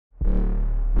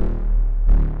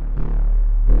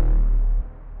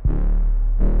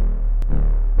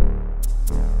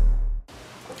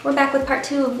We're back with part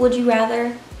 2 of Would You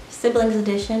Rather, Siblings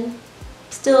Edition.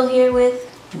 Still here with...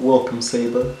 Welcome,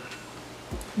 Saba.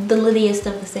 The littiest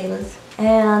of the Sabas.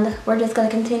 And we're just going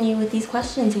to continue with these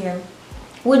questions here.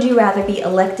 Would you rather be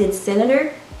elected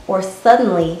senator or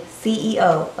suddenly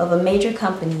CEO of a major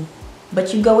company,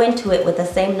 but you go into it with the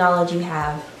same knowledge you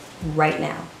have right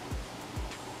now?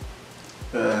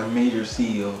 Major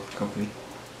CEO of a company.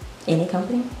 Any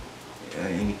company? Yeah,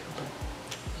 any company.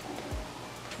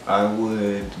 I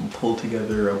would pull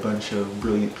together a bunch of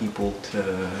brilliant people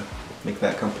to make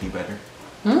that company better.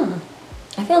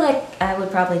 I feel like I would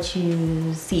probably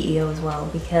choose CEO as well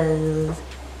because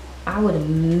I would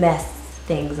mess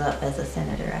things up as a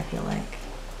senator, I feel like.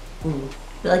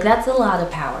 Like that's a lot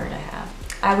of power to have.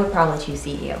 I would probably choose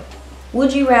CEO.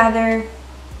 Would you rather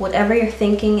whatever you're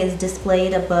thinking is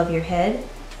displayed above your head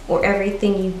or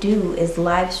everything you do is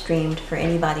live streamed for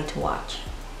anybody to watch?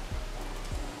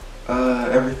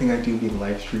 Everything I do being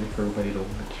live streamed for everybody to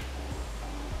watch.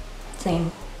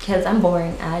 Same, because I'm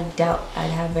boring. I doubt I'd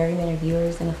have very many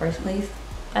viewers in the first place.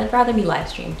 I'd rather be live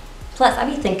streamed. Plus,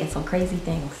 I'd be thinking some crazy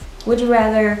things. Would you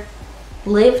rather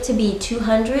live to be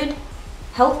 200,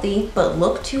 healthy, but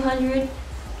look 200?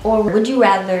 Or would you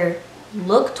rather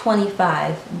look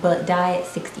 25, but die at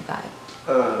 65?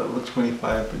 Look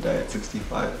 25, but die at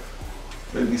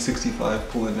 65. I'd be 65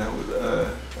 pulling out with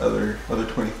other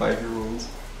 25-year-olds.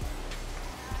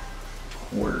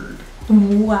 Word.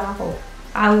 Wow.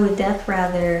 I would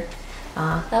rather,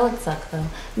 that would suck though.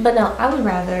 But no, I would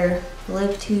rather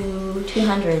live to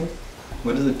 200.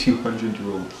 What does a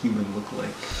 200-year-old human look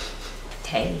like?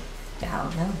 Hey, I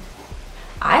don't know.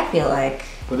 I feel like...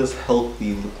 What does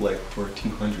healthy look like for a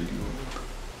 200-year-old?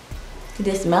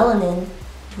 This melanin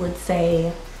would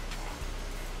say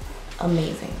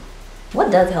amazing.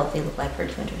 What does healthy look like for a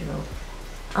 200-year-old?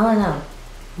 I don't know.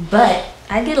 But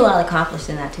I get a lot accomplished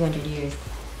in that 200 years.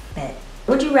 Bet.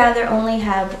 Would you rather only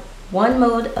have one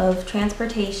mode of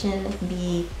transportation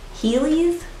be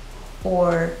heelys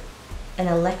or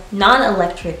an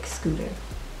non-electric scooter?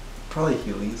 Probably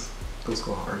heelys. Those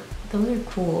go hard. Those are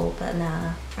cool, but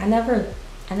nah. I never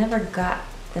got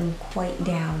them quite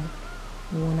down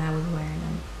when I was wearing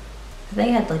them. I think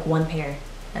I had like one pair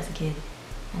as a kid,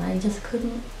 and I just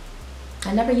couldn't.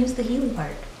 I never used the heely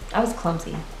part. I was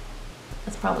clumsy.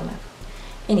 That's probably my fault.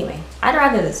 Anyway, I'd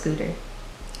rather the scooter,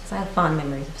 because I have fond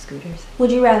memories of scooters.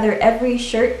 Would you rather every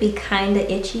shirt be kinda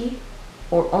itchy,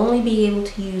 or only be able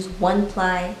to use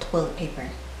one-ply toilet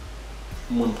paper?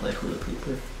 One-ply toilet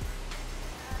paper.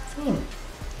 Same. You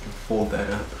can fold that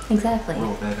up. Exactly.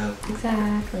 Roll that up.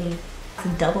 Exactly.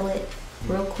 Just double it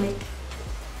real quick.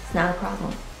 It's not a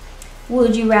problem.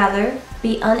 Would you rather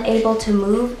be unable to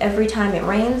move every time it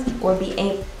rains, or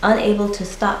be unable to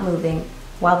stop moving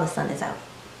while the sun is out?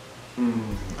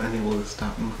 Unable to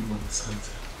stop moving when the sun's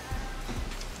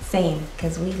out. Same,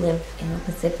 because we live in the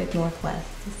Pacific Northwest,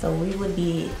 so we wouldn't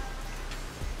be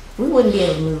able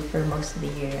to move for most of the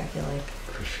year, I feel like.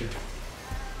 For sure.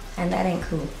 And that ain't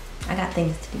cool. I got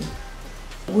things to do.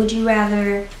 Would you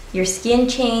rather your skin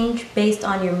change based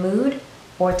on your mood,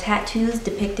 or tattoos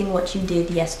depicting what you did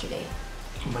yesterday?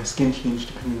 My skin changed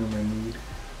depending on my mood.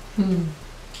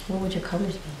 What would your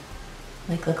colors be?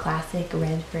 Like the classic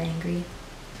red for angry?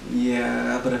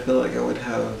 Yeah, but I feel like I would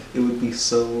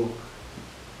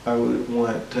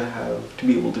want to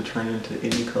be able to turn into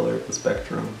any color of the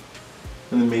spectrum.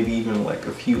 And then maybe even like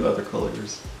a few other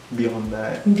colors beyond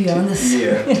that. Beyond this.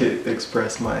 Yeah, to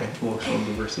express my emotional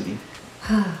diversity.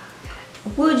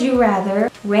 Would you rather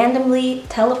randomly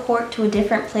teleport to a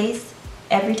different place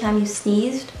every time you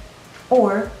sneezed,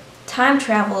 or time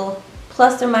travel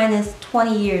plus or minus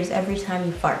 20 years every time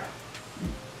you fart?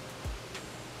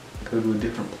 Go to a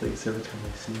different place every time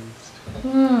I sneezed.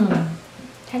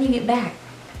 How do you get back?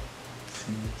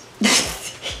 Sneeze.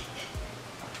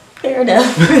 Fair enough.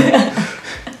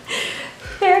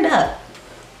 Fair enough.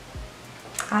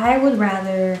 I would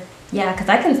rather, yeah, because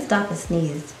I can stop a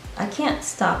sneeze. I can't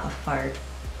stop a fart.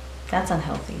 That's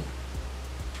unhealthy.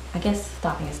 I guess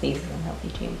stopping a sneeze is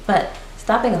unhealthy too. But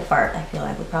stopping a fart, I feel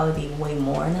like would probably be way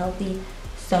more unhealthy.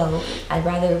 So I'd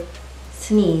rather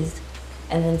sneeze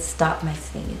and then stop my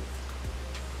sneeze.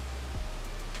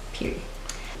 Period.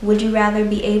 Would you rather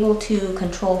be able to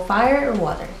control fire or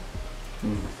water?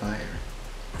 Fire.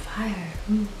 Fire.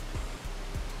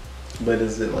 But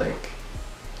is it like,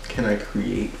 can I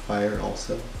create fire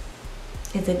also?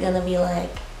 Is it gonna be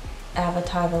like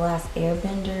Avatar: The Last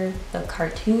Airbender, the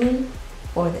cartoon,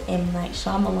 or the M. Night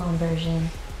Shyamalan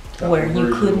version, where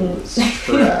you couldn't? Was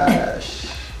trash.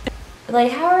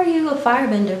 Like, how are you a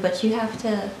firebender, but you have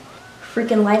to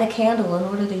freaking light a candle in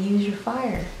order to use your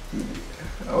fire?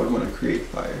 I would want to create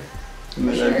fire. And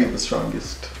then I'd be the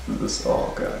strongest.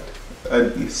 Oh god.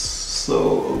 I'd be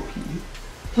so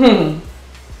OP.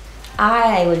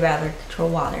 I would rather control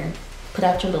water. Put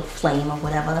out your little flame or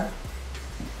whatever.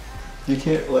 You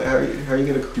can't, like, how are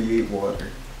you gonna create water?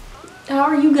 How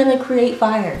are you gonna create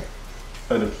fire?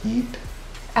 Out of heat?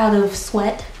 Out of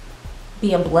sweat?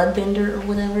 Be a bloodbender or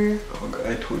whatever? Oh god,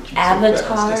 I told you Avatar. so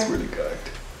fast, I swear to god.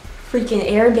 Freaking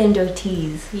airbender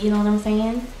tease. You know what I'm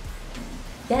saying?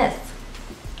 Yes.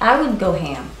 I would go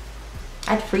ham.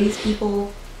 I'd freeze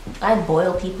people. I'd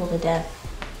boil people to death.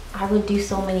 I would do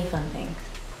so many fun things.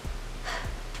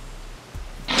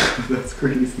 That's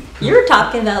crazy. You're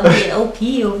talking about being OP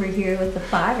over here with the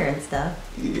fire and stuff.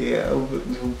 Yeah, but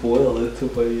you boil it to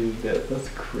somebody to death. That's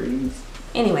crazy.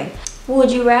 Anyway,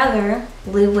 would you rather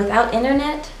live without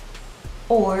internet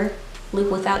or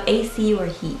live without AC or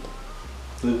heat?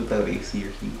 Live without AC or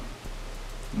heat.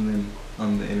 And then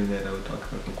on the internet I would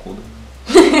talk about how cold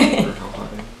it is. Or how hot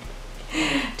it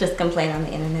is. Just complain on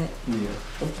the internet. Yeah.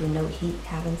 With no heat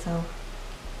having so.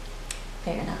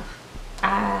 Fair enough.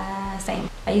 Same.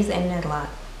 I use the internet a lot.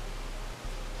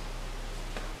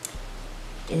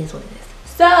 It is what it is.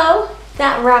 So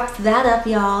that wraps that up,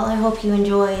 y'all. I hope you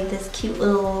enjoyed this cute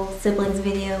little siblings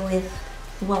video with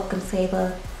Welcome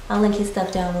Saba. I'll link his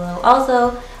stuff down below.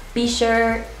 Also, be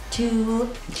sure to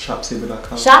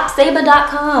shopsaba.com.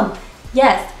 shopsaba.com.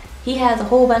 Yes, he has a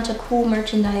whole bunch of cool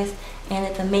merchandise and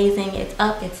it's amazing. It's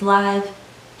up, it's live.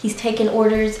 He's taking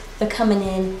orders, they're coming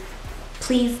in.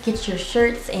 Please get your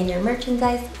shirts and your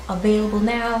merchandise available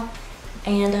now.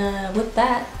 And with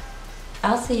that,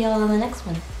 I'll see y'all on the next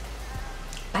one.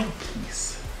 Bye.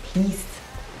 Peace. Peace.